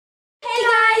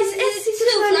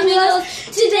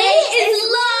Today is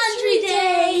laundry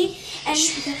day. And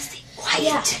we gotta stay quiet.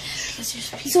 Yeah.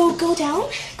 So go down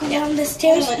the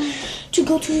stairs to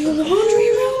go to your laundry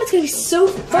room. It's gonna be so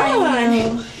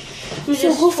fun.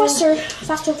 So go faster.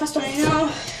 I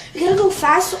know. You gotta go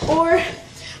fast, or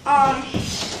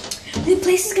the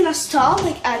place is gonna stop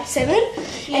like at 7,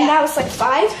 and now it's like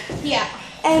 5. Yeah.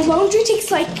 And laundry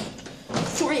takes like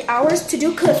 3 hours to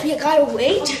do because we gotta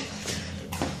wait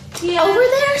over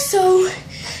there. So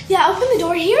yeah, open the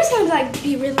door. Here it's gonna like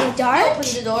be really dark.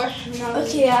 Open the door.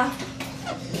 Okay, yeah.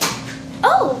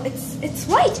 Oh, it's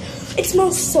white. It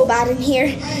smells so bad in here.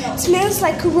 It smells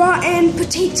like rotten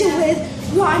potato with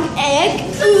rotten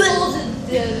egg.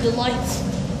 The lights.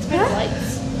 Huh? The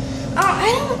lights. I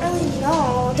don't really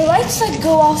know. The lights like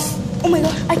go off. Oh my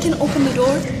god, I can open the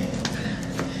door.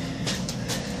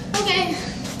 Okay.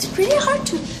 It's pretty hard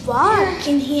to walk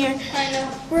in here. I know.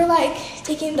 We're like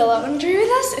taking the laundry with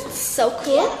us. It's so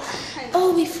cool. Yeah,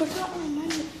 Oh, we forgot our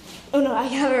money. Oh no, I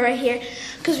have it right here.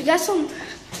 Because we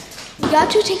got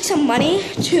to take some money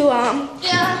to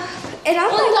Yeah. and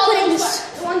I'm like putting this.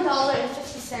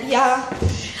 $1.50. Yeah.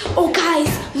 Oh guys,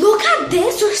 look at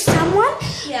this. There's someone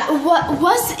what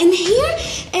was in here,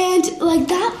 and like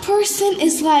that person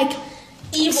is like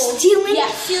Evil.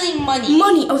 stealing money.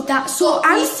 money of that. So Oh,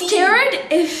 I'm we see scared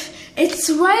if it's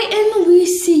right and we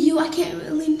see you. I can't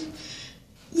really.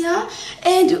 Yeah,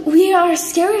 and we are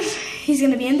scared if he's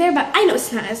gonna be in there, but I know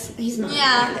it's not us. He's not.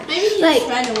 Yeah. Maybe he like, just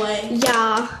ran away.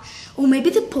 Yeah. Or maybe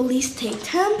the police take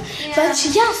him. Yeah. But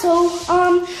yeah, so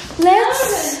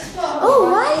let's. Oh,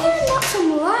 why are there not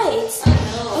some lights? I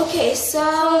know. Okay, so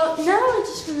now we're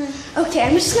just gonna. Okay,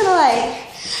 I'm just gonna like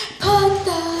put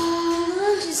the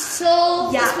laundry.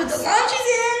 So Yeah. let's put the laundries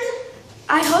in.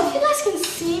 I hope you guys can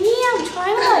see me. I'm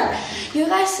trying to like you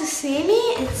guys to see me.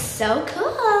 It's so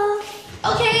cool.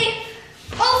 Okay.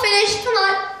 All finished. Come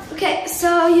on. Okay,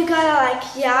 so you gotta like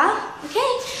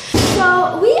Okay,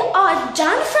 so we are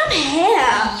done from here.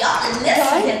 Yeah,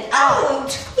 let's get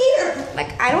out here.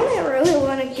 Like, I don't really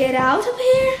want to get out of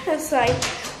here. It's like,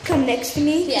 come next to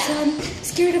me. Yeah. I'm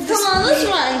scared of this. Come on, let's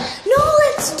run. No,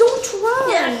 don't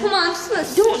run. Yeah, come on.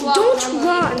 Let's Don't walk on.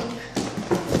 run.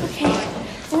 Okay.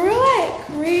 We're like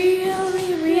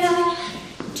really.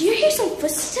 Do you hear some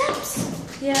footsteps?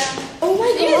 Yeah. Oh my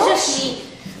Maybe gosh. it's just me.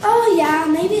 Oh yeah,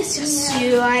 maybe it's just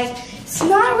you. Like, it's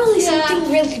not really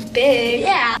something really big.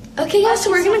 Yeah. Okay, guys, so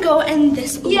we're gonna go in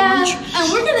this Yeah. laundry.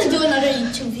 And we're gonna do another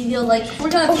YouTube video. Like we're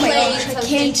gonna Oh my play gosh, I something.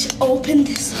 can't open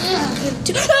this.